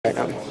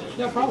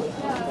Yeah, probably.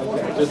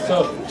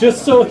 Okay.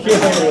 Just so you're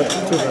aware.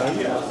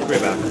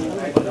 Right back.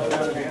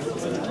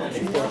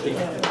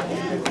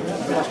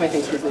 Watch my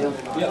face quickly. Yep.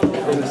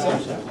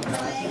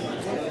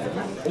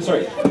 I'm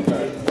sorry.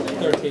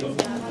 13.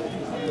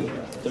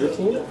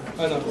 13?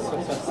 Oh no,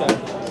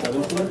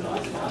 17.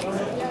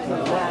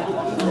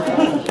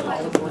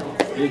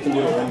 You can do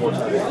it one more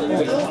time.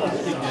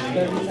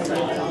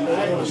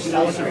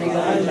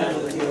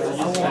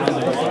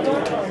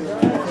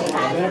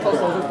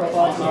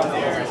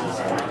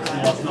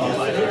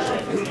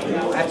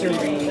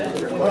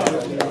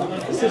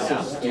 This is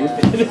so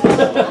stupid.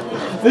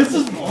 This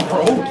is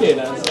broken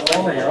as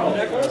all.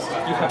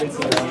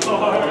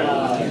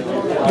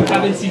 You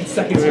haven't seen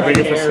seconds of my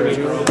hair be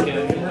broken.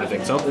 I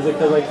think so. Is it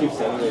because I keep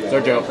saying it?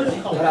 Third Joe.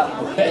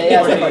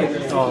 Yeah,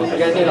 it's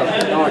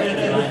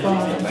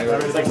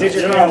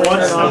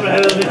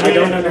I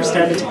don't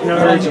understand the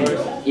technology.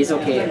 He's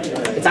okay.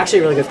 It's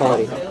actually really good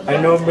quality. I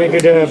know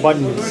regular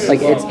buttons.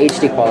 Like, it's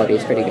HD quality.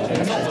 It's pretty good,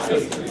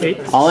 actually.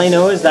 All I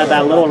know is that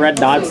that little red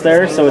dot's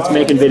there, so it's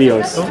making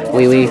videos.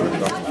 Oui, oui.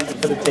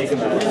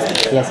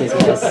 Yes.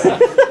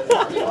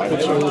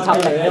 Top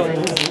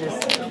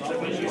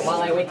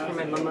while I wait for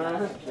my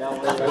mama.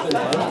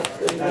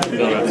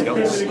 Let's go.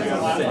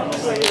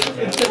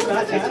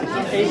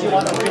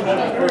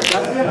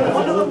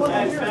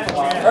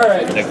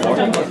 Alright, Next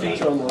one.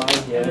 feature on the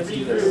line here. Let's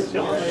do this.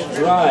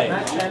 Right.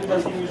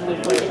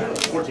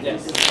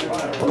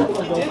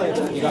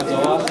 You got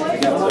Zoa? I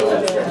got Zoa.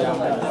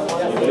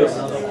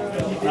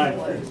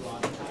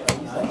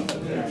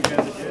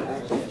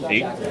 Yeah.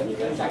 8.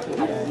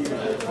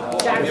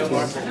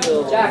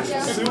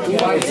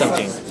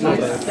 17.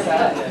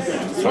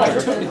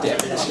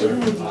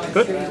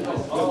 Good.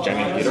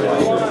 Jamming Peter.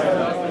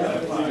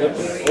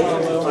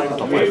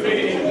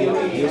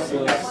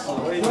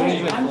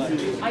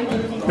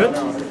 Good.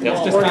 Yep.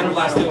 Just kind of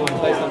last two one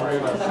place I'm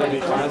worried about. So you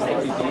try to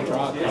take you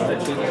drop.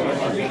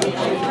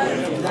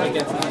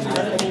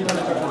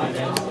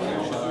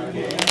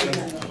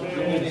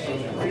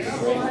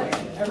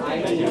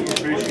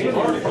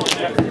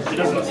 She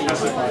doesn't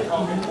specify.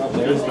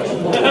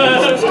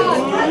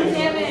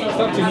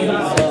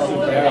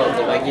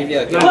 If I give you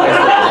a good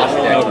wash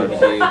deck, would you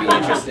be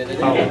interested in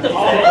it?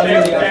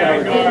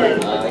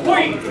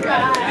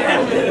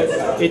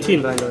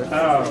 18 Vanguard.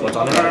 What's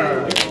on it?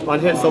 One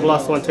hit, so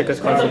blast one tickets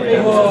constantly.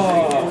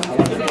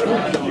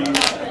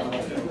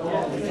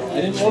 I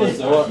didn't want to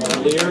Zoa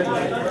earlier.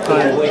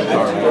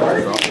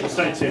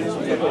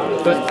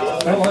 Good.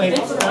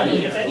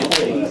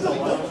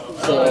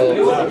 So,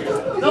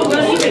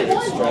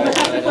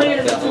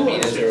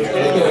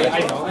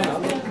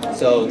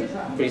 so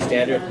pretty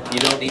standard. You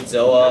don't need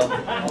Zoa.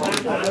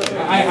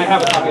 I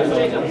have a copy of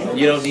Zoa.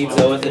 You don't need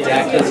Zoa in the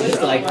deck because it's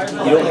just like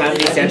you don't have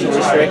any central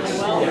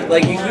restricts.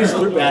 Like you can use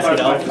Fruit Basket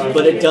out,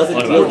 but it doesn't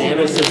deal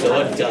damage, so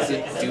Zoa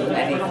doesn't do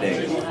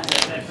anything.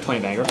 20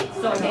 banger.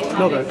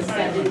 No good.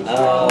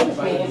 So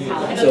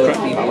it's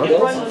Power.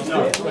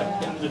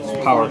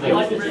 Power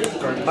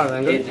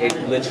Vanguard. it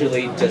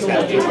literally just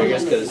has 2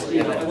 triggers because I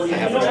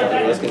have a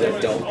triggers because I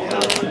don't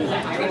have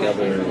any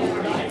other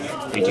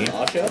 18.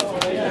 Asha.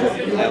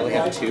 I only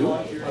have 2,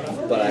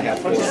 but I have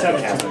 4 that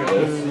has them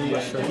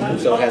both.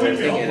 So it has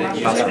everything in it.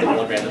 You just have the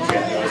one random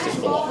trigger. It's just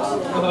full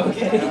loss.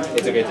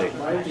 It's a good thing.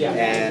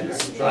 And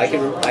I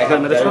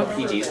have better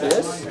PGs for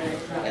this,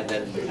 and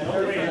then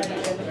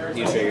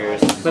new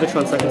triggers.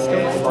 Metatron second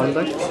skill. Bottom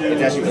deck.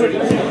 It's actually pretty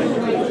good.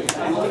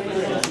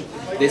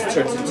 This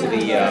turns into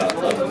the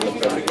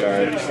perfect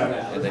guard,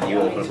 and then you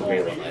open up a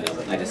great one. I know.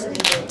 I just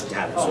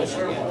haven't switched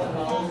it yet.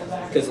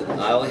 Because I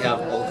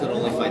can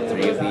only find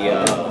 3 of the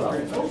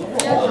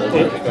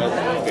perfect guard.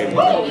 Great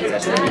one. It's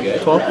actually pretty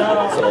good. 12. So I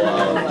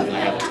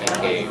have a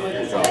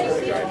 10k draw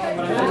perfect guard.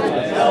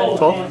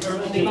 12.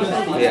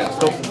 Yeah.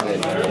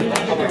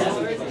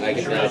 I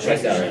can try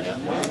that right now.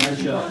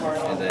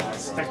 And then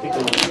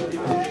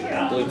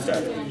Bloom Star.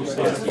 You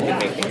can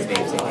make things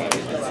names and games.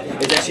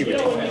 It's actually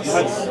ridiculous.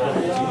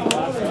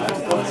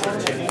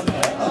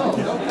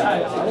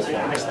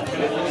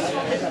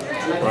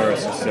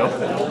 Virus itself.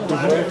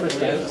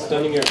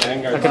 Stunning your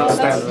Vanguard. I cannot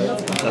stand it.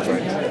 That's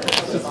right.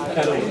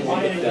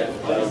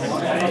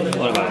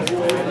 What about it?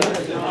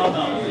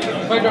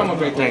 If I draw my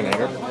break, 9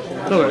 banger.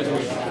 No good.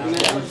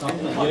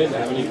 you didn't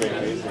have any break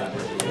trees.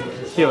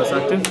 He was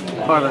active.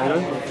 Power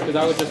Vanguard. Because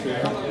that was just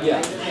weird.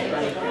 Yeah.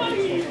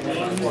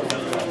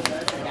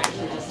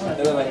 And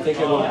then I think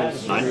it would have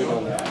been screwed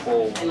on that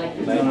whole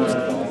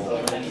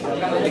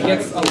it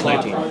gets a lot.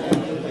 19.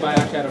 If I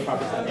actually had a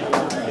proper set.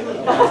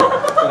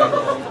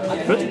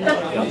 Good. I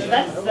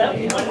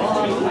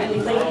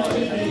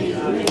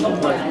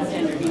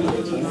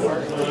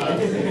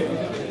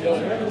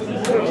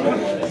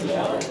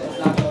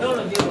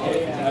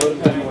would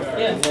have had more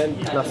hand.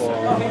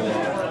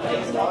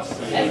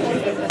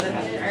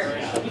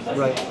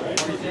 Right.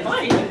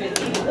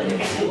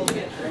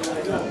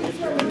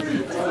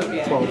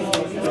 12.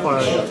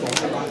 Power Vanguard.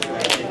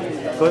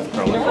 Good.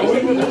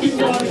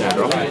 Yeah,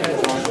 draw.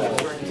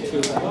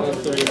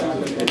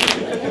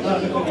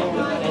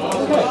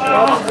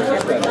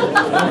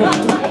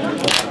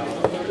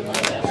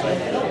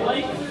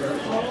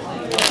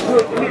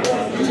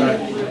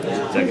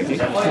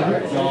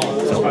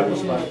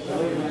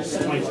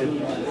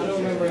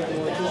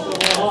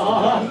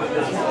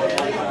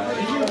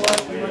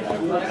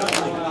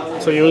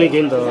 So you only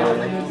gain the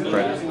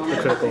Correct.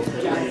 critical.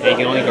 Yeah, you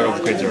can only go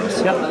with grid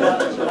zeros. Yep.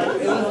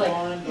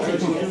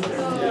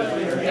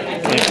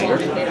 Can I trigger?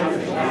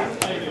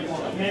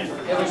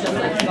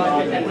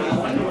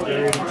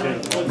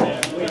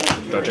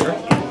 Draw trigger.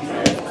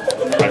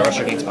 Right rush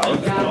against power.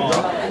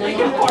 Draw.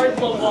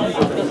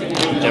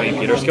 Jamming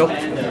Peter skill.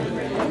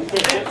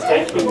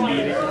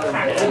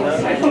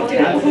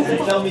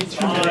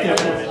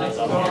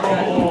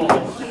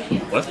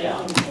 What?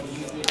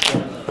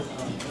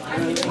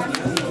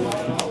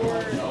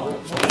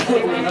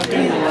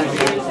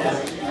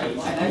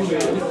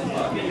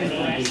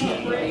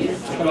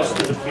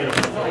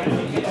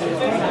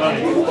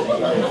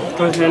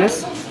 Go ahead,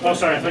 Dennis. Oh,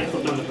 sorry, I thought you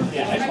flipped on the first.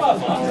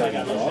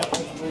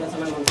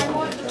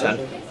 10.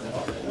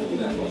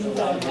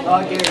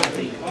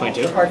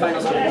 22. Hard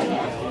finals.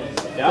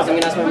 Because I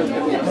mean, that's what I'm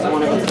going to do. I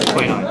want to go.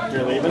 29.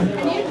 You're leaving?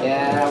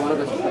 Yeah, I want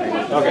to go.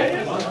 Okay.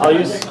 I'll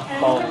use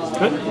ball.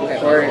 Good. Okay,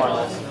 or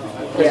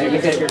yeah, you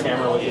Take your could.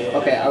 camera with you.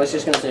 Okay, I was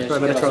just gonna say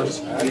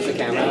just use the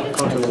camera.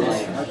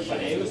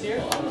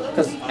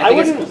 Because I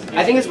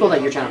think it's cool that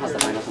your channel has the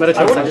finals. Metatron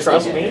I wouldn't second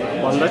trust skill. me.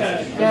 One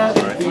deck. Yeah.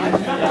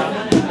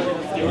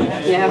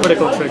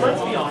 Critical trigger.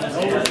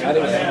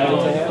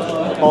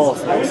 All of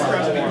them.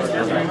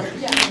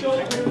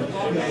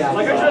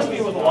 Like, I trust me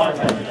with a lot of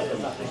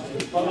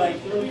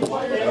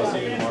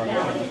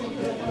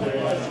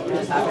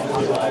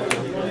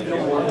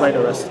Right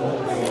arrest.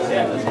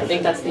 I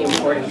think that's the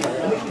important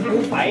part.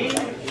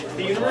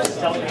 The universe is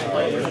telling me to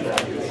play.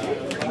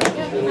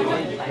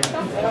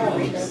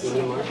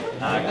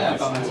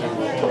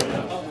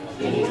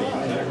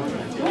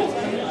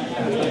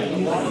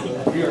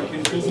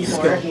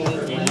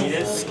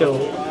 Skill.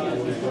 You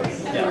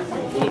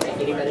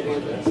need better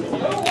gameplay.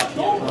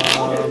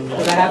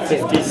 Because I have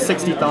 50,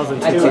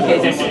 60,000. I have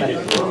 2Ks.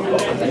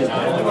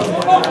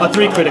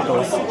 3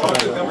 criticals.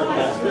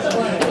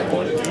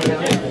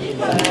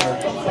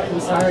 I'm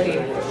sorry.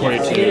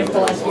 42.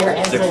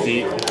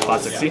 60.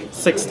 Class 60.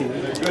 60.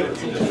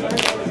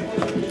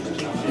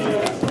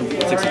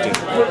 62.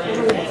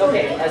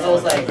 Okay, as well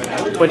as like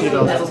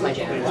 20,000. that was my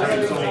jam. I'm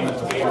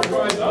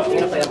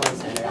gonna play that one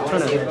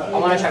standard. I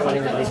want to try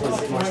winning at least one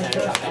more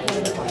standard shot.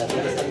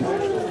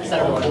 Instead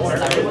of one, since I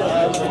already won.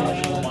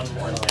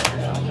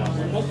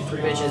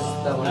 Which is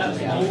the one.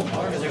 Yeah.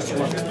 Because there's 2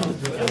 more.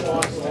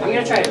 I'm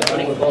gonna try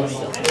winning with both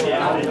still.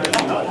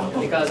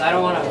 Because I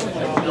don't want to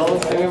go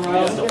Premium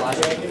Royals to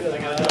Logic.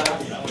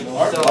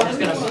 So I'm just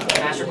gonna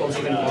master goals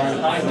even more.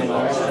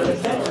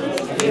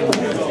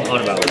 On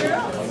about.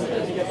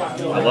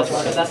 I love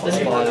Because that's the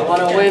spot. I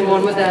want to win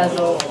one with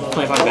Dazzle. 25 I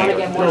want to banger.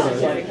 get more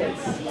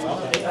certificates.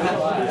 I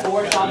have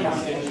 4 shot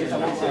counters.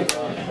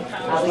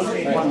 At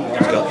least 1 more.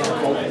 Let's go.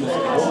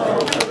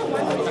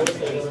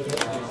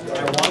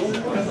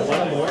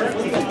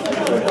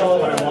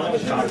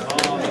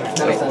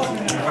 That makes sense.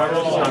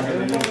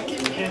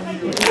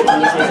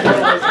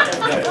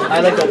 I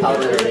like the power.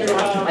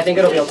 I think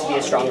it'll be able to be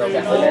a stronger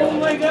deck for there. I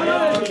like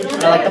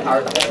the power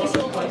of the whole.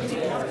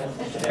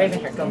 Raven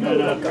here, go, go,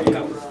 go, go,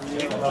 go.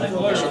 I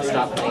should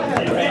stop playing.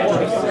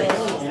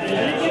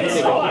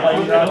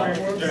 No,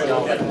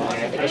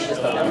 I think I should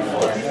just go down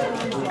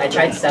 4. I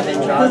tried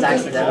 7 draws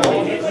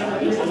accidentally.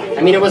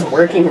 I mean, it was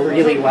working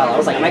really well. I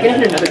was like, am I going to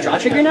hit another draw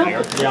trigger now?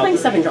 I'm playing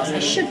 7 draws. I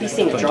should be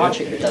seeing a draw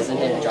trigger. Doesn't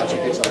hit a draw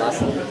trigger until the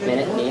last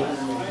minute.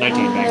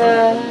 19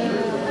 banger.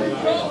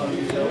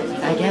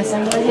 I guess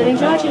I'm not hitting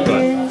draw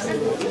triggers.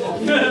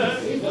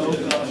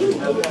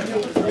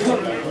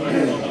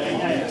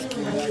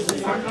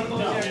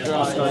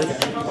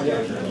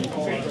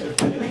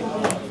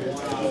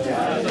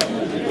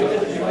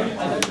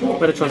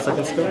 Metatron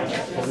second skill.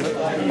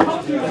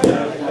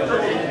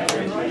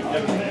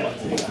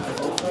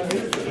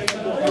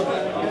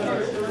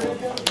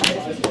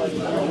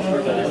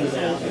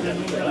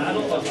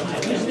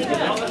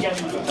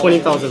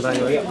 20,000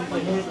 value, right?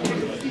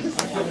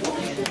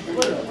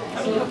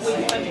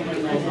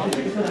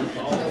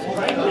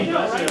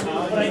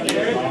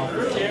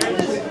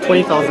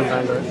 $20,000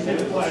 value.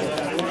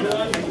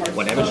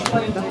 What damage?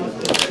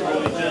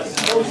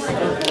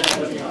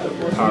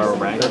 Power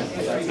rank.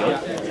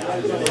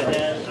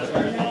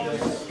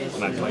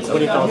 I'm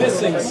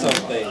missing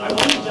something.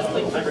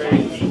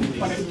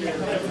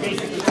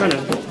 Turn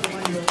it.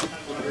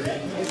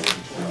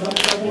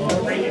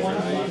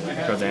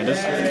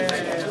 Trozandus.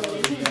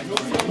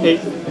 8.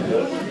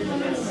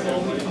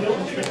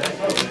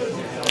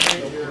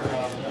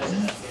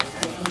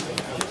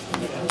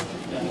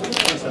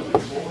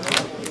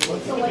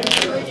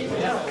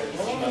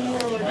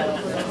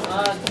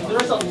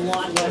 There's a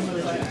lot less.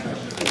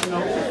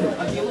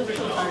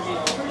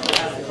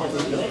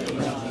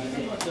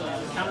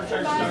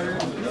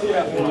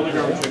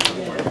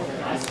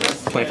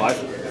 25.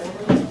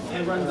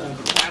 And runs a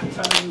crap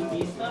ton of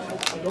UV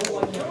stuff. I don't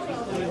want to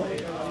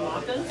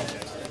offense.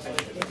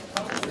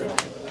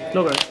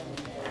 No good.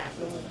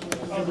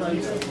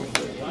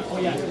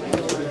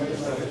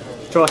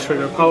 Draw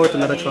trigger. Power to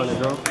Metatron and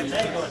draw.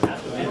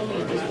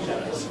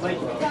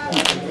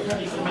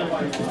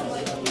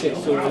 Okay,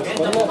 so what about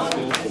skills for this?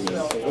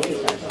 So what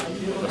is that?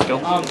 Let's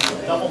skill.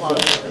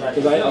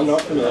 Because I'm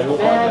not familiar with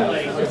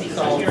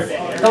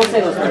that. Don't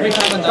say those Every words.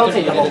 time Don't another say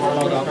unit double. is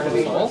rolled off of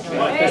the soul,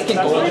 this can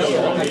go into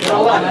soul. You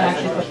know what? I'm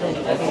actually pushing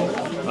it.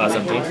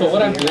 17. So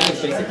what I'm doing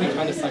is basically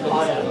trying to cycle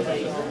the soul.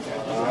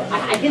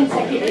 I can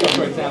take it.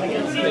 For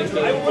example, space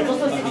game.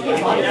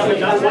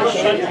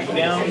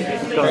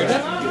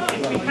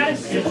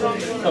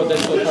 So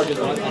this will charges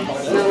on top of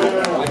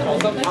this. I call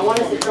something. I want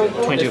to sit drunk.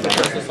 22 This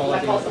for is the soul I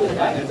think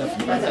and the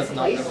that's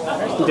not the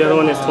The other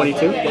one is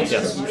 22?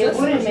 Yes. It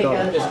wouldn't make Go. a...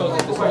 This goes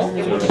into soul.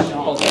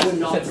 Also,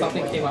 since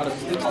something came out of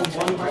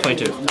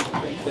 22.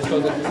 this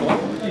goes into soul.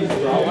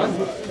 Draw one.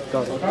 Go.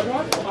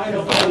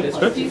 This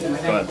repeats. Go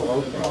ahead.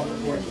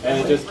 And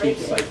it just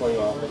keeps cycling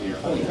off of your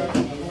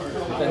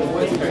Then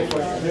this carry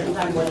forward.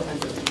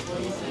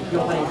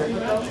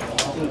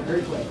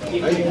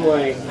 I mean,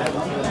 like,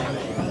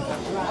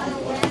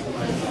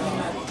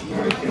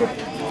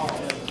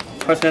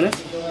 First minute?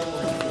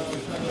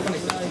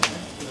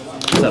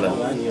 7.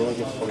 you only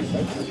get 40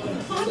 seconds.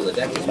 So the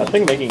deck is That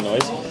thing making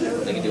noise?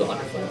 they can do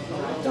 100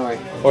 foot. Don't worry.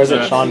 Or is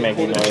it Sean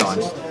making noise? Sean.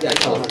 Yeah,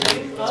 it's all.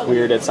 It's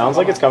weird. It sounds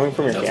like it's coming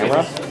from your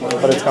camera,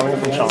 but it's coming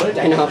from Sean.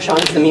 I know,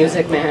 Sean's the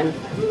music man.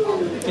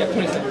 Yeah,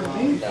 27.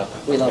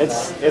 We love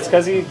It's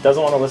because he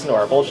doesn't want to listen to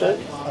our bullshit.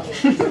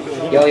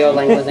 that. Yo,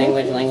 language. I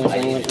want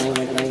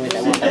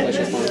that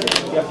bushy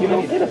sponsorship. Yeah, you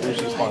don't get a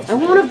bushy sponsor. I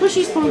want a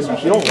bushy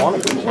sponsorship. You don't want a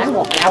bushy.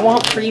 I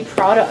want free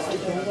product.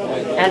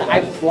 And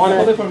I want to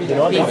You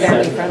know what be they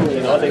family said? friendly.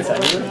 You know what they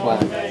said? What?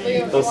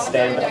 Those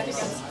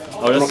stand-ups. Oh,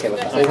 I'm just, okay with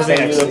that. They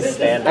send you those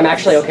stand-ups. I'm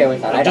actually okay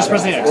with that. I just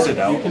don't press the know. exit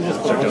out.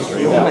 Check those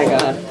three. Oh my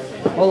god.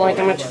 Well, like,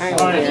 I'm a child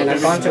and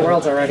I've gone to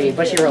Worlds already.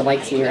 Bushiro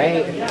likes me,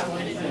 right?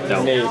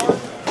 No.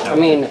 I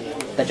mean,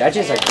 the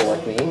judges are cool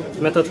with me.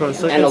 Metatron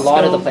second And a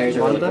lot of the skill, players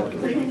are really one cool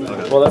deck. with me.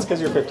 Well, that's because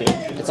you're 15.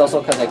 It's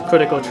also because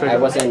Critical trigger. I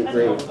wasn't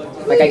rude.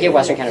 Like, I give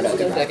Western Canada a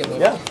good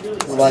Yeah.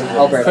 Well,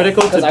 Alberta.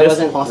 Critical to Because I this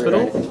wasn't hospital,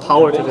 rude.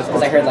 power to this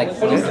Because I hospital. heard, like,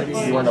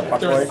 You weren't a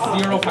fuckboy.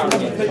 Zero power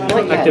game.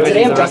 like yeah,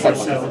 today I'm dressed like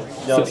one.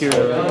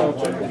 Superior.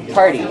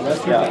 Party.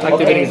 Yeah.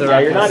 Activating the Yeah,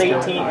 you're not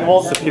rapid 18.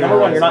 Well, number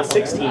one, you're not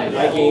 16.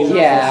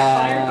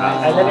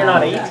 Yeah. And then you're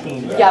not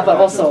 18. Yeah, but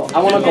also, I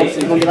want to go to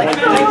be like,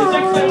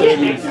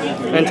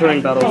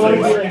 Entering battle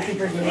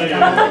phase.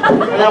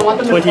 and I want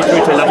them to 23 to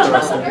left the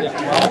wrestler.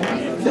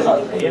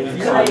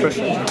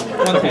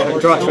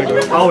 Draw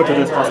trigger. Power to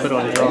this hospital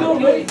and draw.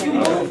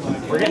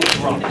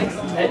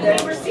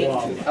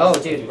 Oh,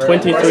 dude.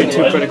 23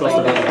 2 criticals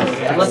to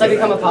battle. Unless I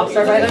become a pop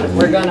star by then, I'm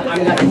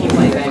gonna keep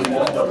playing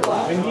Vanguard.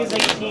 When he's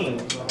 18,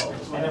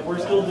 and if we're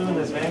still doing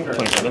this Vanguard,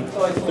 27.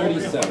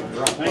 37.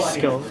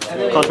 Skill.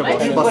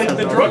 Contrablast. Plus 10.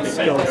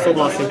 Skill. Still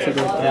blasting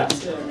trigger.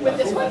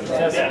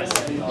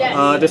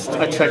 This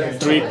I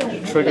checked 3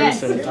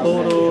 triggers in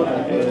total.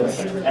 That is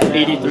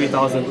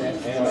 83,000.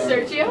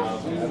 Sergio?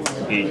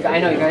 8. I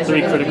know you guys.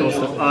 3 criticals.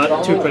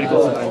 2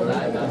 criticals to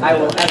Vanguard. I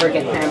will ever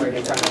get hammered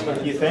in front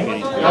of you. you think?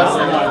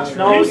 No,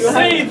 No, you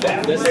say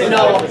that.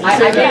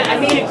 I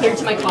made it clear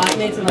to my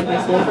classmates and like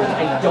my school friends,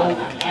 I don't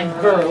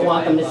ever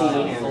want them to see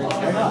me hammered.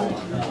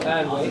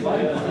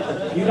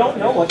 You don't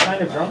know what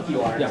kind of drunk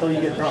you are until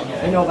you get drunk.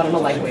 I know, but I'm a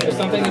lightweight.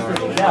 Something is for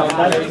Yeah,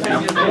 that's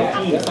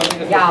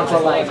Yeah,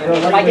 but like,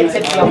 if I get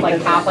tipsy off like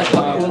half like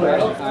a cooler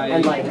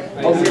and like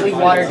a really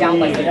watered down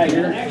like a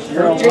beer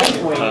drink,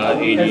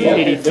 80.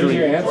 83.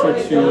 Your answer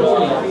to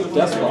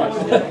Despot.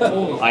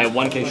 I am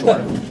 1k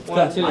short.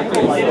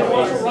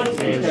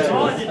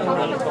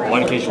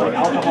 1k short.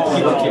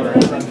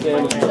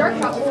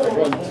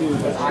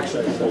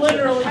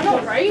 I know,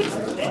 right?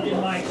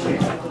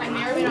 I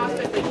may or may not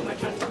spend way too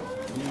much on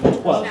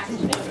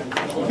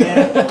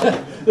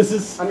This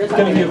is going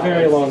to be a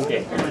very long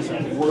game.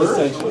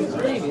 Essentially.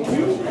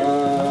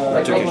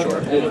 2k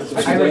short.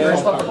 I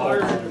reversed up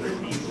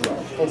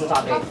into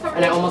top 8,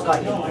 and I almost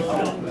got you.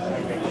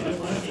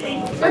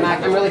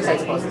 I'm really excited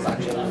to post this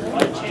actually.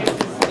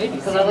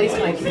 Because at least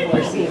my people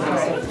are seeing this.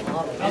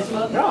 I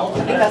think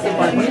that's the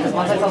important part, because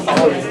once I tell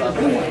someone this stuff,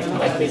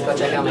 like please go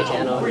check out my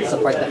channel,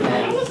 support the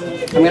fans.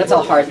 I'm gonna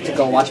tell Hart to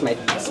go watch my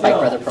Spike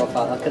Brother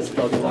profile, because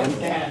he'll be one.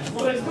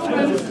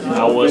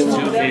 I was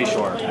 2k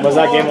short. Was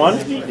that game 1?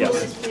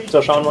 Yes. So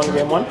Sean won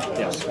game 1?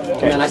 Yes.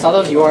 And then I saw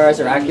those URs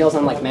or Agios,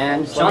 I'm like,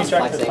 man, Sean's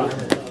flexing.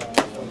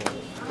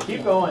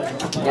 keep going.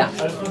 Yeah. I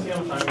just want to see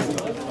how much time.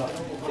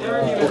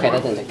 Okay,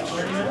 that didn't take that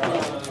long.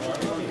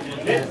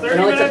 It's 30 It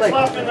only took minutes like-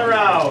 left in the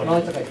round. It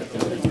only took like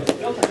 15 minutes.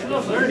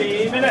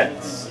 30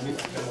 minutes.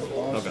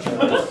 Okay.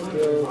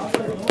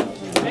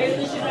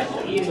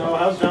 So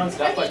how's John's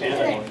stuff like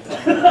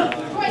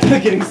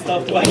that? Getting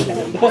stuffed like that.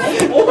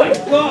 Oh my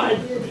god!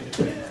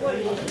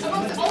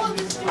 all of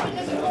this. I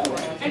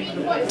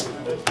mean, what?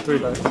 3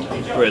 dice.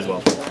 3 as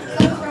well.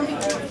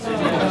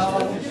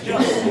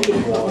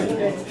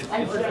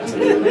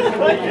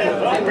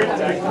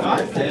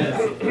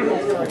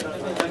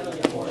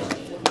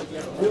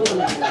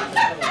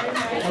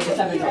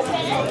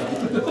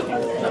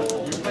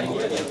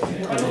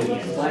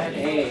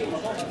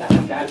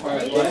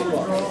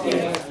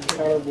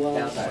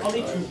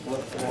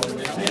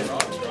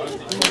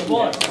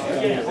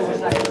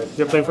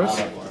 You're playing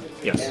first?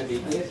 Yes.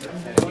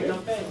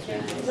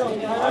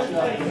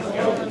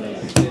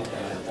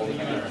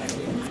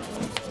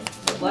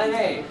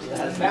 Hey,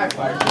 that's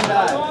backfire. 2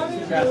 dies. I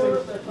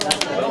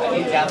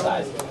need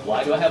downsize.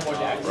 Why do I have more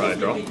decks? Right,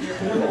 draw. Good.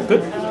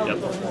 Yep.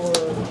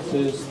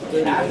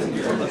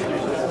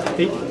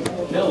 Eight.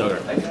 No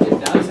turn.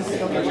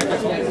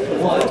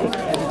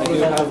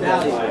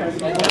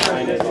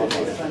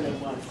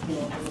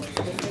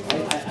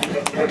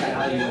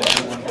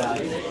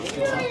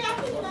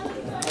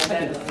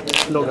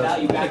 No go.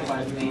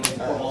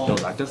 No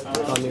active.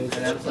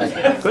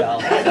 Good.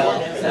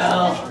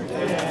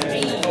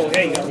 Oh,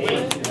 hey, you got me.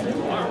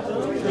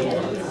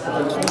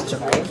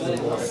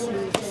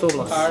 So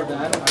lost.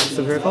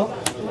 Severe call.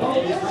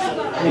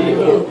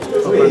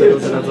 Opponent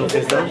goes and absorb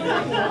face down.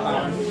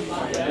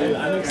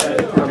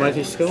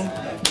 Mighty skill.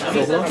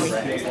 So lost.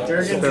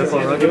 Severe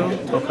call radio.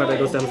 Opponent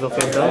goes and absorb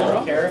face down.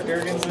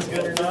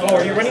 Oh,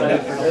 are you running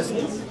that?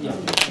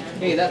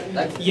 Hey, that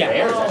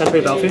Yeah. And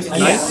play Battlefield.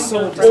 Nice.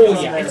 Oh,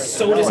 yeah, it's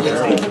so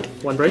disgusting.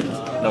 One break.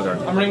 No turn.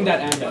 I'm running that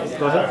and that.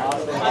 Go ahead.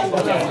 I'm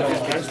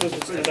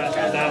supposed to do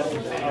that.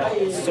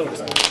 So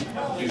disgusting.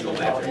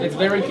 It's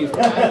very peaceful.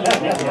 But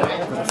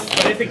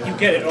I think you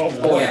get it. Oh,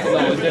 boy.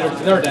 No,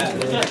 they're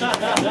dead.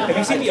 Have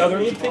you seen the other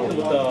loop thing with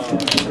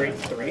the grade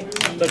 3?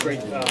 The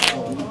grade,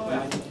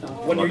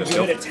 when you're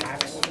good at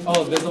attacks.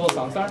 Oh, Visible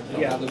Songstar?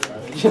 Yeah. That looks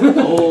garbage.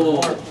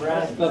 Oh.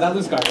 No, that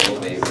looks garbage.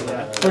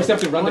 First you have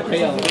to run the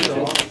crayon,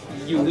 so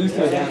you lose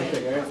to a damn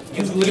trigger.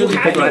 You literally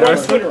have to right run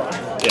arse? Twitter on.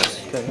 Yes.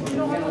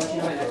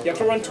 You have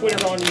to run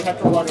Twitter on, you have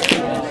to run the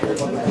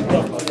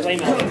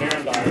flame on the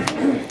Marandar.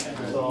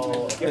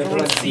 So, you have to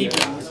run C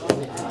blast.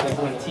 Like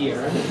one tier.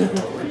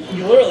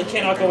 You literally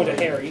cannot go into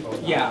Harry,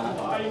 Yeah.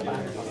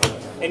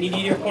 and you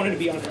need your opponent to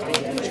be on fire.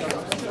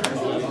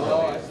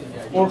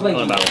 Or playing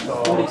On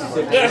battle.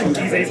 46.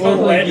 Gize's Or full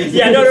playing red. Gize.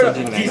 Yeah, no.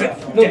 Gize.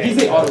 No,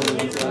 Gize auto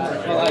lose.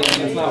 Well, like,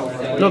 it's not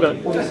worth it. No go.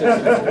 46.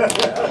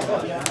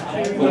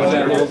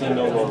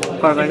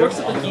 Power It Vanger. works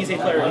if the Gize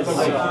player is,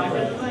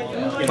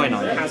 Why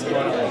not? has to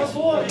run up.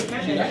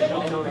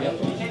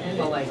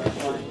 But like,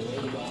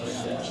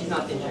 she's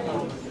not the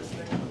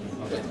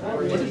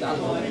What is that?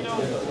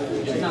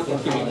 She's not the I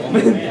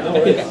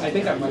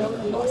think I might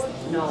have lost it.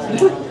 No.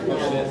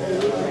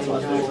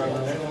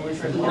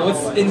 No,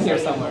 it's in here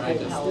somewhere. I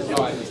just missed it.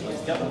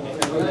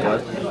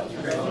 What?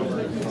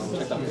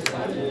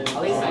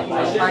 At least I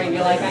try and be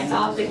like, I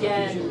topped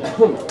again.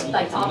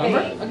 Like, top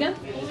 8. Again?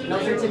 No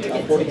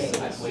certificate today.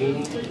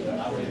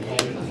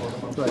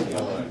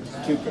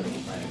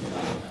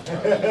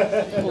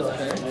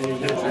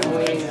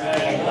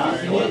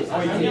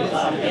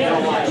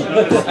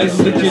 I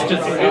legit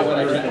just forgot what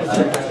I read.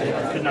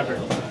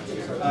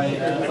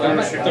 I'm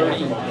at 30.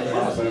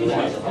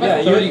 Yeah,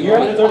 you're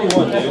at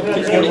 31, dude.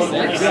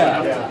 46?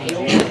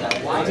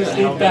 Yeah. Just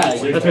eat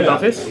that. Let's play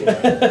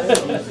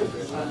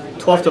Battlefield.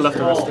 12 to left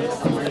of rest.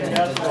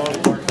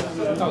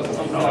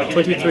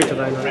 23 to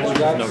Vanger.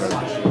 No turn.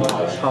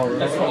 Power.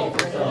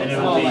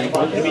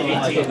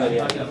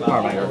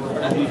 Power Vanger.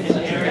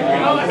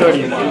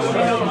 30.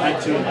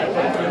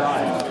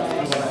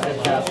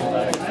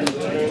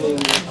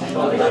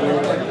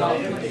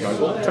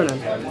 Turn in.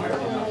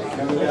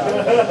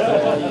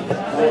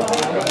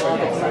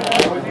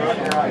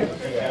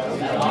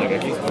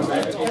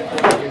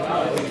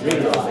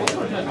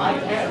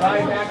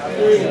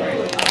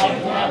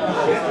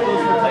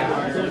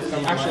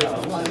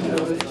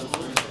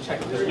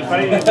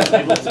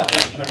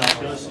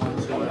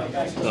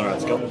 No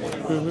red skill.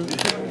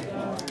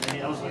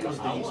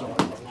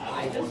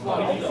 I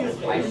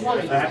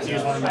have to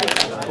use one of my.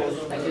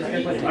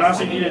 I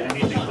also needed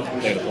anything.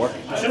 Negative 4.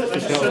 Should have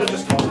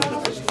just called it.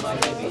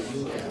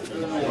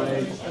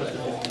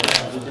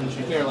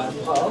 Here, left.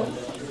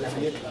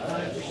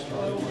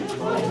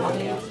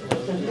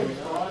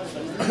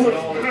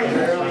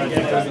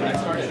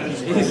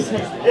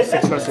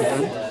 Six versus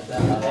 10.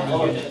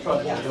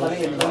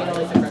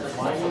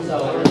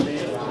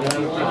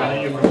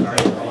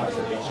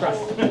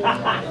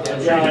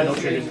 Yeah, no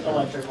triggers.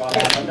 On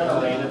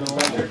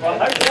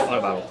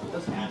a battle.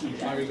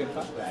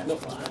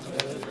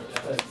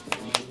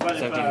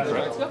 17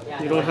 correct.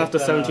 You don't have the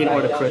 17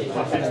 or the crit.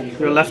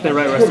 Your left and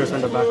right resters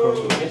on the back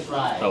row.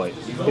 Oh wait.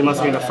 You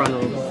must be in the front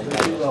row.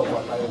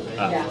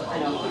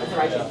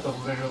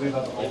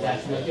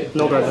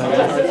 No guard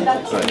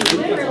there.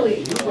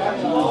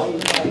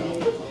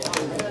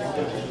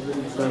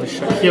 So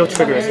heal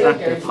trigger is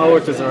active. Power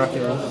to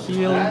Zarakira.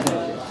 Heal.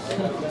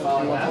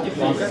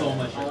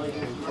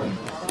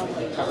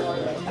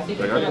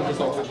 Trigger.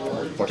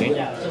 14.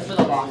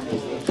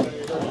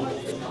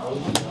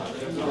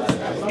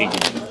 18.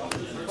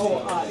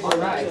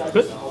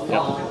 Good.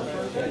 Yep.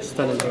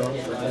 Stun and draw.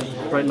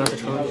 Right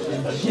Metatron.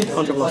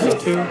 Counter blocking 2.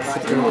 6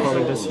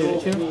 calling this here.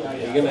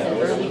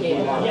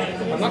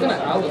 I'm not gonna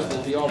Alice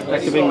this. You all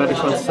Activating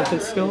Metatron's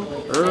second skill.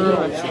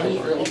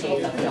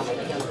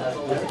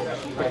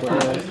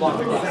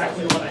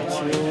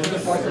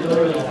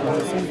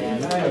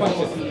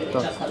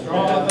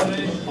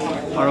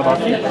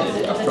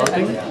 Arabaki.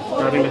 Dropping.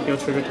 Grabbing the heal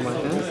trigger to my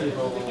hand.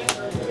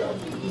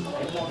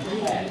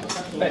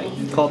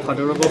 Call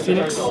Ponderable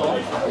Phoenix.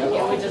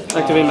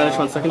 Activate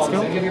Metatron's second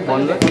skill.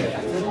 1 red.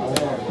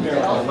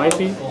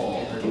 90.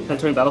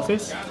 Entering battle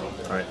phase.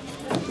 Alright.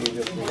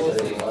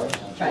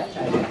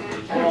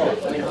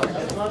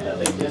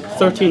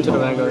 13 to the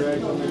Vanguard.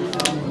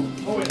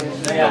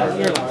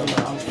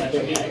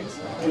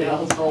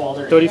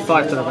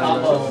 35 to the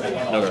Vanguard.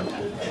 No good.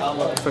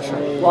 For sure.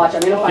 Watch,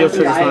 I'm gonna Field find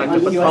trigger is not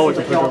active, but power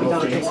to Ponderable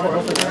Phoenix.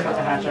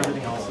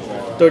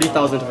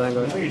 30,000 to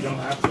Vanguard.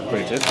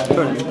 32.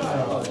 Turn.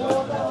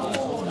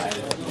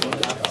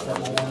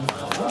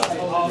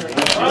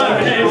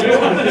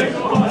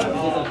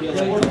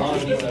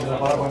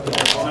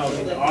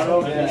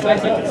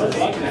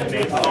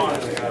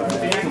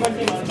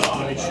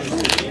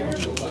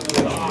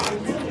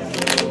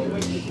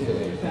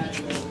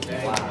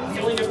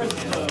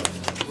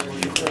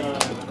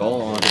 Go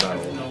on to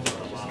battle.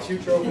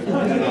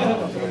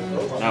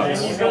 Now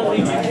it's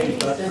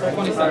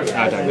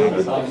attack.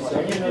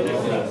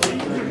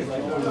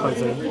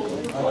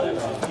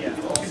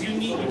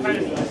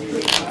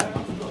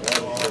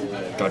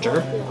 Draw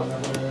trigger.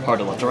 Hard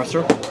to left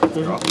arrestor.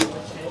 Draw.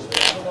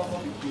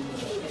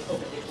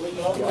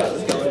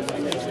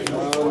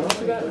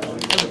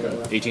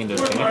 $18 to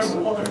Phoenix.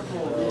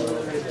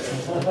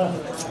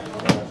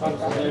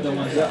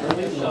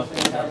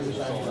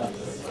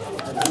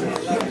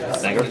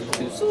 Dagger.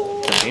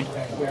 17.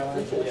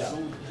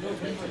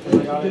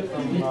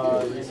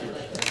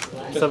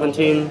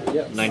 17.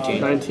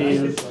 19.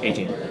 19.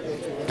 18.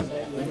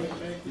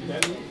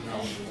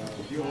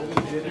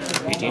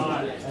 18.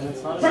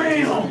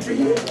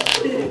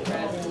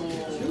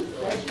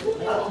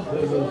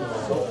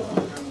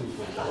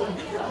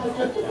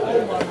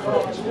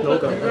 No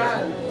go.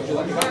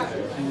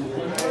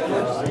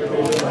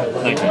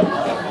 19.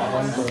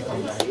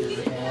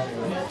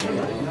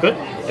 Good?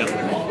 Yep.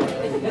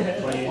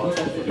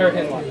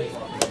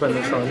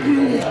 Metatron.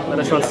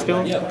 Metatron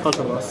skill.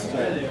 Counterblast.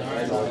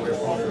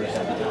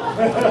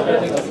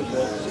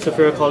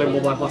 Superior calling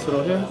mobile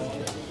hospital here.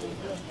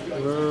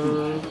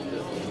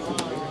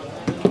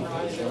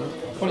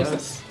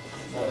 26.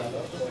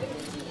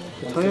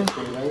 Retire.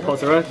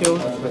 Pause Oracle.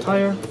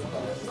 Retire.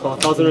 Call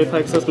 1000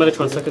 Repexes.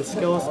 Metatron second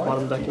skills.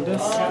 Bottom decking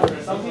this.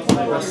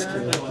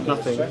 Rescue.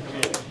 Nothing.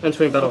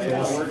 Entering battle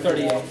phase.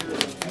 38.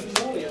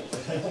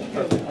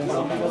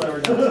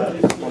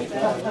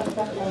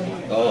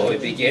 Oh,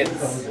 it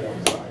begins.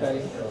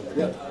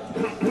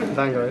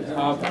 Vanguard.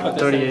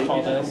 38. 38.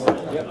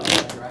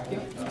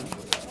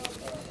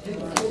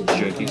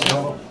 Jerky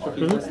skill.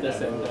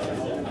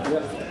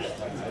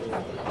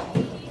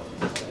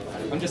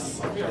 I'm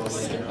just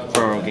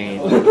Throw gain.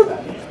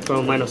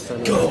 From minus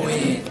 10. Go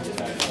in.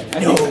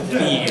 no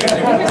fear.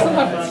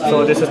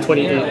 So this is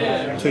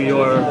 28 to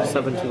your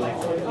 17.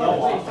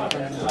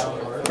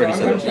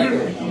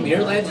 37.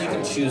 Mirror lands, you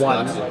can choose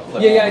One. not to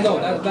put. Yeah, I know.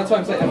 That's why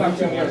I'm saying I'm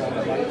doing yours.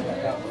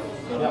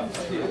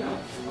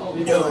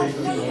 No.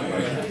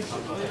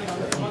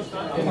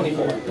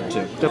 24. 2.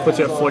 That puts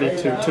you at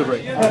 42. 2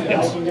 break.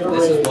 Yes.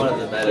 This is one of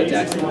the meta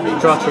decks.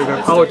 Draw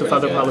trigger. Power to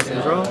Feather Palace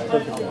and draw.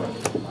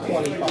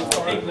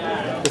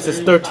 25. This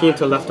is 13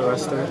 to left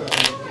arrestor.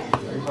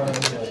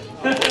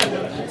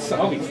 So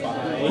I'll be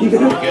fine. You're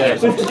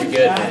good. You're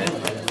good, man.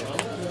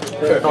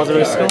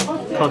 1000 skill.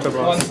 Once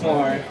Counterblast.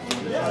 more.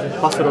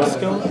 Hospital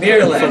skill.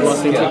 Mirror lands.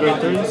 Blasting to grade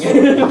 3s.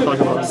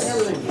 Counterblast.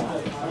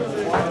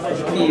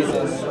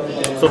 Jesus.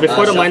 So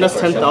before the minus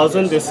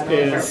 10,000, this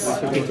is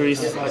 53. I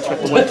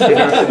checked the one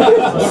trigger.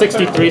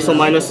 63, so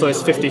minus, so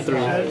it's 53.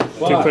 2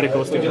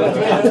 criticals to get.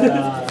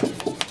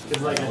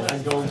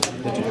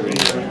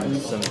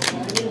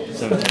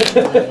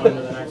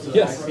 17.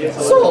 Yes.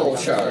 Soul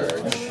charge.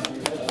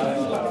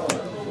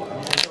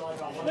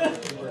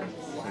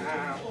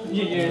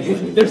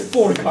 There's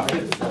 4 cards.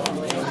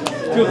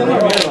 2 of them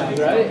are mirror lands,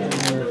 right?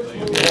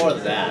 More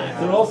than that.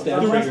 They're all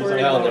standard.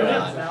 No, they're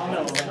not.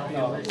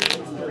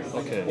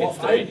 Okay. It's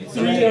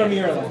 3. 3 are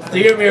mirror lands.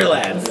 3 are mirror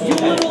lands. You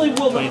literally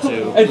will.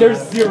 22. And there's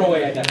 0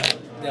 way I get that.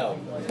 No.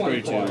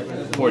 32.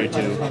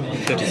 42.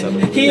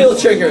 57. Heal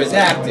trigger is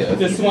active.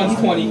 This one's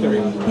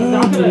 23.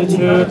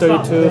 32,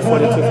 32,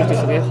 42,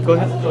 57. Yeah, go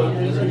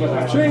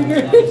ahead.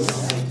 Triggers!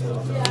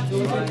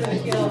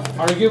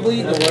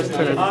 Arguably the worst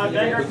turn.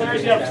 Vanguard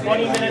players, you have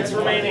 20 minutes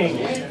remaining.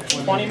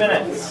 20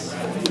 minutes.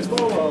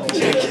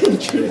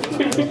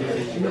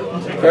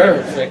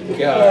 Perfect.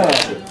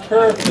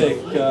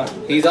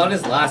 Perfect. He's on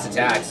his last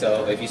attack,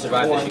 so if you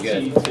survive this, you're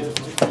good.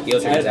 Heal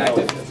trigger is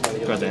active.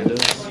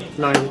 Grandandas.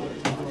 9.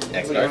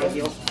 Next card.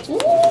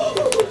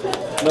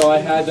 No, I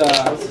had 2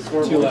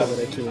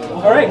 left.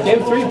 Alright,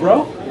 game 3,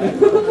 bro.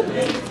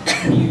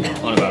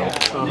 On a battle.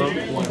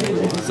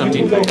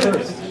 17. Go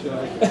first.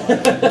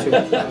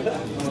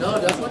 No,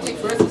 that's what take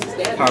first. This is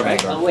standard. Power right?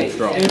 Vanguard. Oh, wait.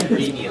 Draw.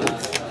 Premium.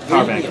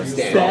 Power Vanguard.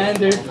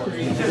 Standard.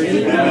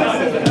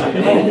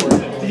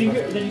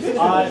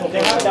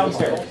 They have it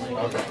downstairs.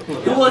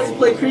 Who wants to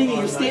play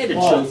premium standard?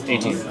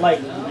 18.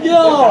 Like,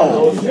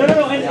 No!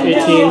 no.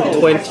 18,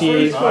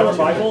 20,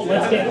 Survival,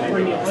 let's get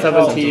premium.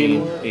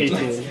 17,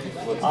 18.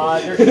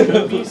 There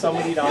could be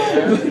somebody down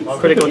there.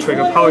 Critical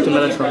trigger, power to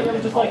Metatron.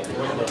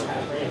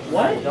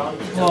 What?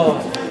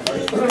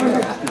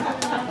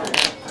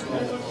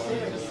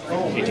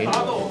 18.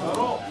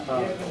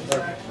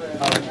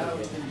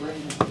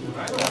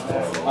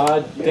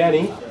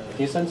 Danny, can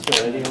you send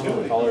Serenity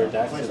over to call her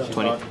deck since she's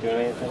 20. not doing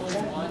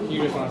anything?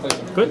 You just want to play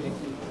some. Good.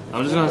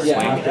 I'm just gonna swing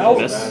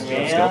this.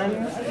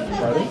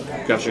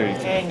 Capture.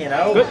 Hanging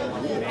out, Good.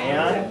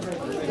 man.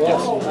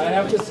 Well, I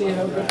have to see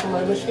how good for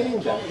my machine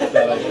deck. But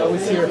I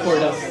Always here for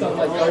us stuff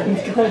like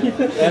Garden's Guide.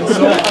 And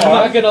so I'm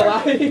far, not gonna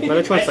lie.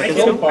 Metatron second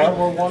so skill. far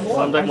we're 1-1.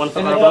 One deck, one for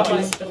And our then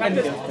abilities. The fact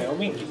that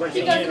we're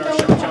You guys in know our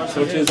what challenge,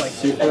 Which is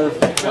super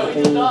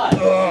fucking...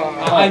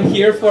 I'm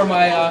here for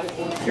my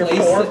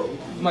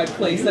my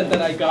playset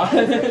that I got.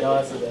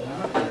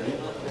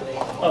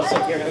 Oh, so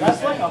you're gonna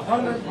That's like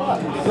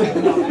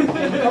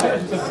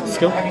 $100.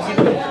 Skill.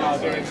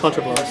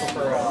 Counterblast.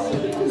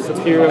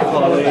 Superior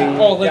calling.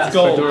 Oh, let's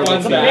go.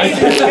 One back.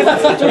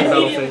 Entering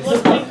battle phase.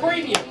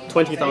 Premium.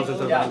 20,000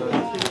 to the land.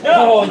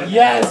 Oh,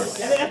 yes!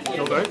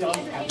 No guard. No.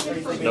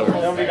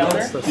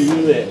 Let's Do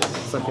this.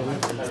 second.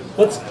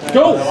 Let's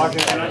go!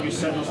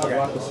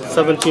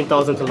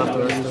 17,000 to left.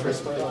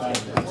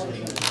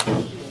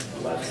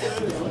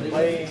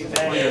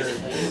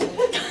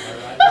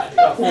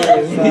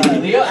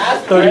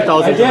 30,000 to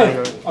Again,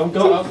 anger. I'm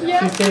going. Yeah.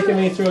 She's taking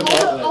me through a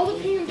gauntlet. All the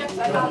premium decks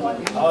I have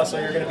one. Oh, so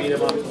you're gonna beat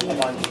him up a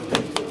bunch.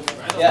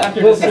 Yeah,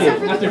 After We'll this, see.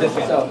 after this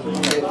game. So,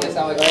 it's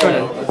not like, oh,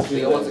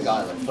 Leo wants a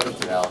god, let's put him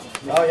through hell.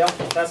 Oh, yeah,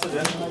 that's the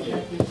din.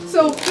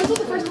 So, guess what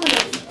the first one is?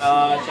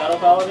 Shadow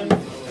Paladin.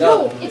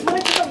 No, it's what I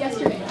took out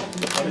yesterday.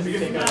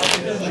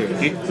 Shoot.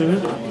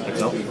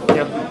 Excel.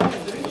 Yeah.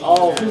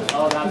 Oh,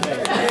 that thing.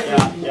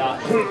 Yeah.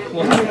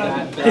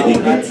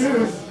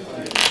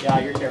 Yeah,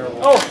 you're terrible.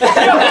 Oh!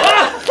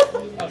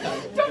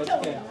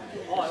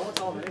 Oh, I won't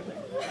tell him anything.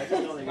 I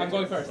just know that I'm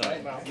going first,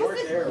 right? you're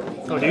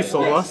terrible. Oh, do you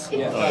soul blast? Wait,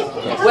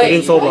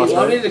 didn't soul blast, you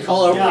want me right? to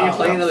call over when you're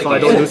playing another So I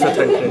game? don't lose a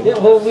 10k. Yeah,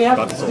 well, we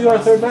have to do our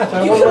third match.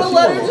 I You want could to have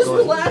let her just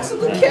relax on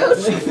the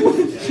couch.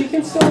 She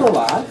can still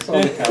relax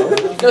on the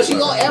couch. No,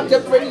 she's all amped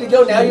up, ready to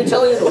go. Now you're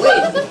telling her to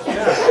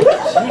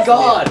wait.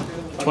 God,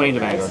 20 to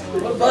Vanguard.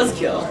 what a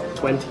buzzkill.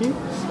 20?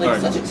 Like,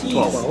 such a tease.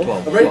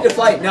 12. I'm ready to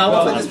fight. Now I'm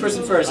gonna fight this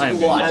person first. You I'm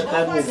can watch.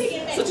 That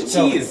Such a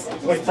tease.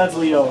 Wait, that's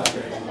Leo.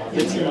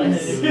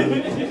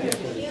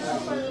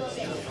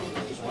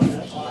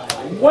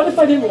 What if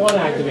I didn't want to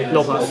activate it?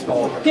 No plus.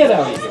 Get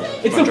out of here.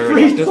 It's a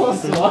free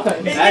plus one.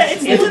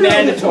 It's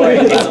mandatory.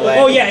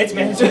 Oh, yeah, it's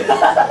mandatory.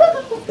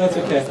 That's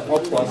okay. I'll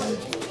plus.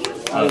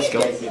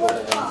 Skill.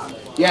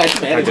 Yeah, it's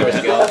mandatory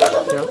skill.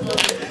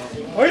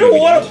 I don't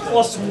want a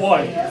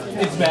 +1.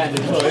 It's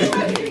mandatory.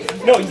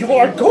 No, you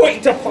are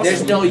going to plus.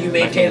 There's no, you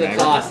maintain the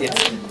cost.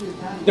 It's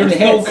There's it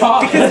no hits.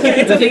 cost.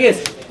 The thing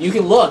is, you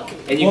can look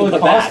and you Well, can the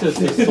put back. cost is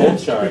the soul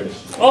charge.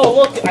 Oh,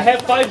 look, I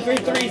have 5 grade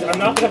 3s. I'm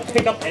not going to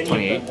pick up any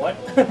 28. of them. What?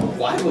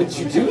 Why would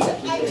you do that?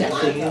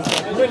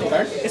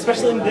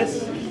 Especially in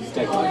this.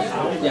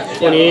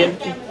 28,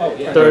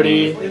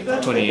 30,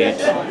 28.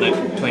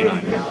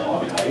 29.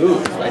 Ooh,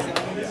 spicy.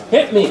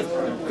 Hit me!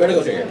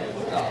 Critical trigger.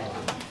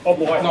 Oh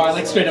boy. No, I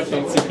like straight up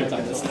don't secrets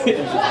on this.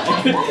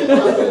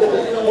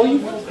 Oh, you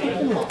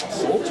fucking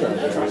soul charge.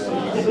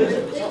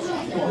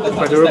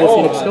 my durable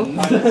phoenix skill.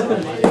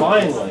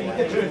 Finally.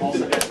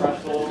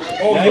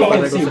 Oh, Now you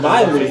can see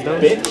my loot,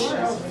 bitch.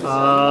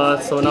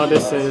 So now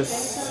this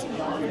is...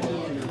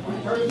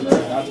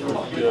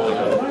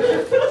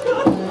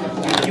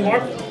 You are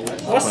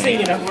busting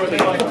it up.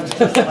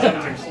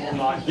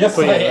 Yes,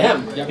 I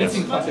am. You haven't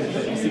seen classic,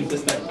 you see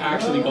this time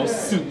actually go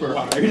super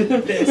hard.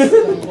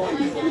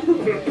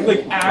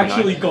 Like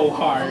actually go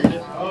hard.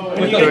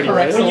 With the 30,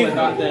 correct right? soul and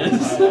not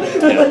this.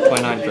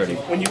 29, 30.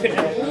 When you can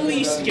at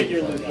least get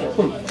your loot out.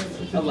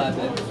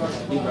 11.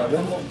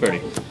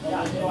 30.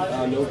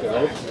 No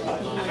go.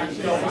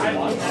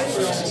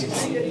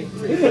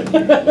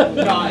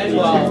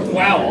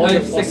 Wow, all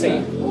your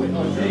 16.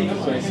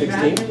 Sorry,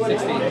 16? 16.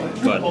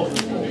 Good.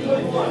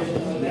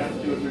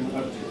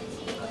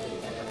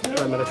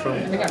 Metatron. I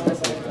think I'm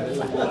missing it.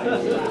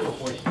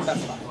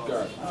 That's fine.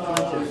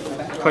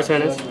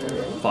 Cartanis.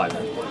 5.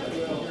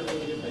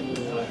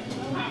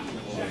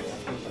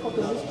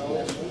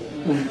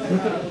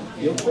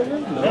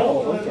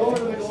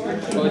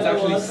 Oh, it's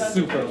actually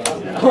super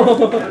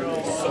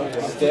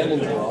low. Stand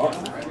and draw.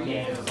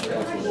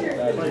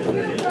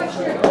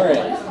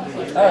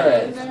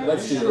 Alright,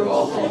 let's do this.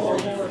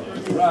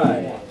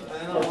 Right.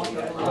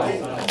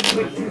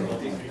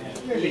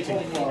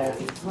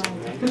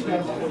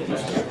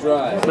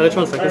 Drive.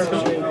 Metatron second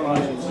skill.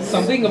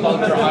 Something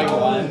about drawing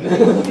one.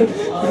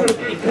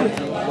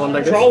 One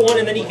deck. Draw one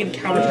and then he can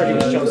counter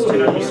target his jumps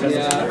too.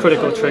 Yeah.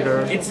 Critical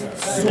trigger. It's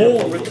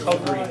soul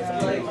recovery.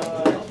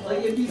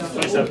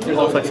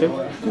 All flex here.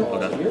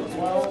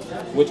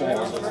 Which I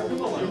have.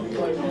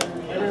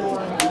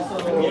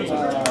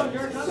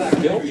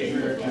 Skill?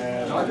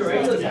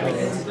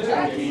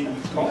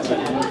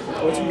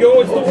 Let's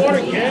go, it's the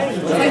water gang!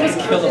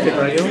 Pick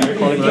regular,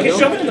 calling You can regular.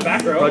 shove it in the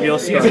back row. Regular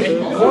sky. No,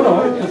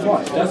 because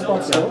what? That's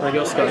what's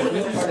Regular sky.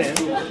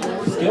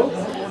 skill.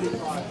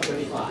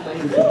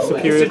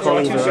 Superior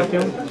calling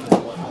Zerakium.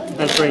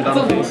 Entering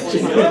battle phase.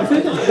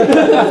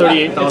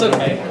 38,000.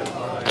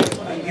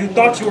 You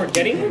thought you were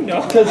getting him?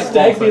 No. Because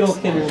Stag Beetle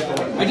can.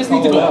 I just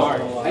need to go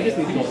hard. I just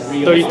need to go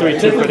real 33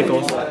 2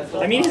 criticals.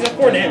 I mean, he's at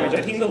 4 damage.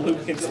 I think the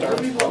loop can start.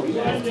 I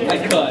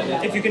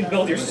could. If you can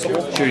build your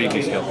soul. Sure, you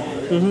can skill.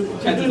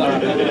 Chances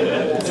are.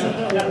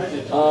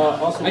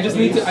 Also, I just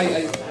need to. I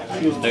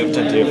have 10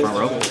 to your front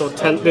row. So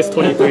 10, this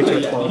 23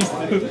 to 12.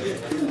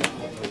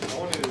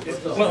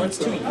 Well, it's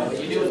 2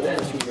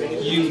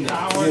 Units.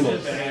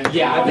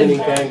 Yeah, I've been.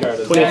 Vanguard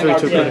is 23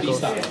 2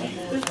 criticals.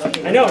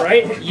 I know,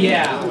 right?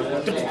 Yeah.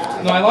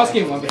 No, I lost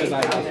game 1 because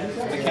I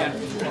can't.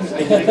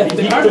 He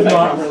could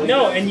not.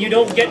 No, and you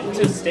don't get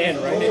to stand,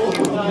 right?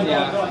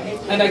 Yeah.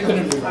 And I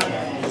couldn't read.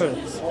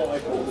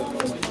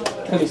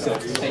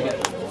 26. Take it.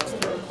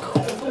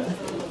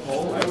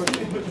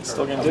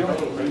 Still game 2.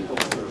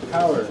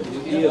 Power.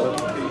 Heal.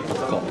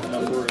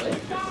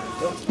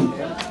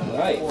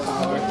 Right.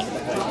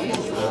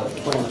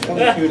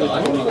 22 to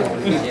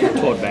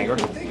 20. Toad Vanguard.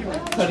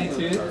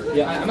 22?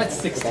 Yeah, I'm at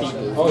 16.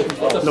 Oh,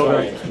 No,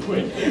 sorry.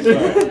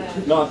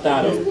 Not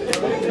that.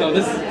 No,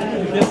 this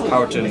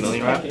Power to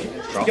million wrap.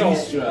 Drop. Yo,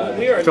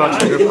 we are Draw not,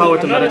 trigger, power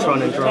to I'm not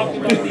Metatron and draw.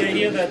 talking about the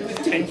idea that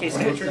 10k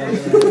stand triggers.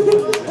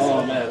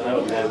 Oh man, I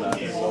would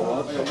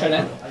love that. turn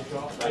it.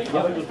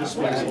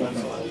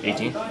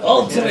 18.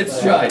 Ultimate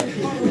strike!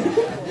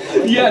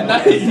 Yeah,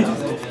 nice!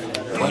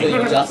 Want to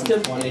dust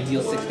him? Want to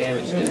deal 6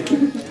 damage to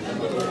him?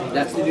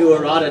 That's the new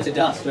errata to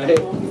dust, right?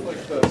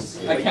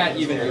 I can't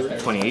even use that.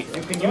 28.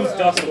 You can use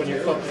dust when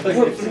you're cooked.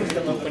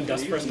 When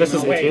dust first This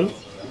comes is away. 18.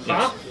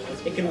 Huh?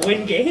 It can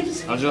win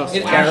games? I'll just.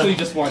 It actually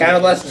just won.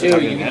 Counterblast 2,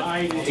 Attacking you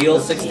it. deal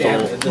 6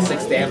 damage, the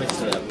 6 damage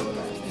to them.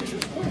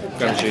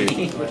 Grab shoot.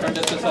 Return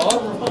this to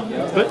solve.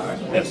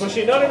 That's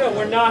pushing. No,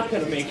 we're not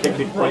gonna make it.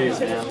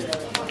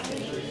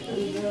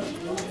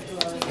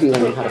 I'm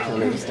learning how to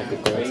counter these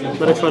technical ways.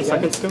 Metatron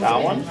second skill.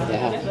 That one?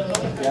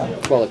 Yeah.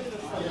 Well,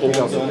 in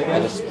general, I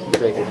just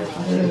break her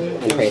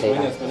and pray they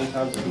die. As many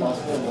times as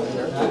possible.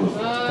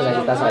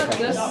 Because that's how I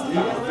practice.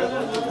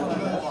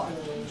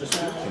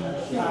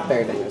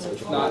 Very dangerous,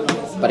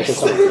 but it can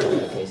start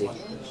going crazy.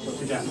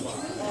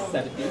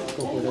 70.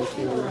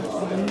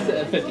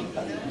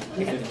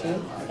 50.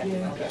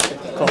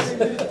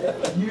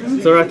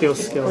 Zerakiel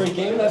skill.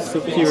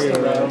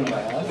 Superior round.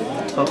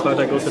 How card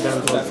I go to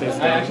damage on face I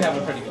down. actually have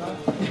a pretty good.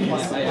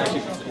 I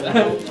actually consider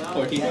that.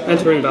 14.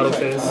 Entering battle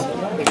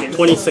phase.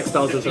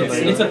 26,000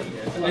 survivor.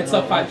 It's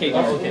a 5k game.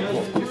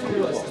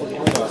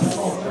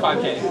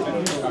 5k.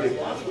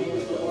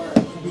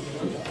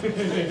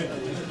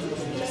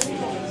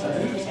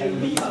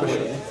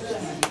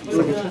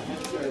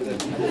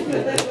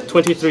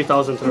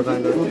 23,000 to the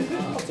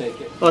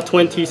Vanguard.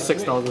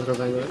 26,000 to the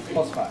Vanguard.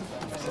 Plus 5.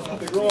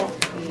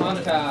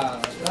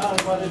 Monica.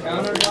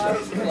 Counter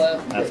blast.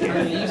 Left.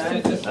 Turn these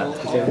two to full.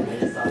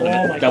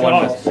 Oh my That one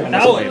god. was- I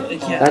That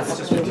misplayed. one, yeah.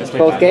 That's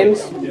both games?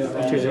 2-0.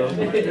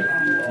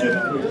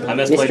 I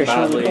misplayed Mr.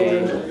 badly. I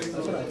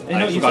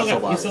know, I you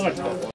forgot still so got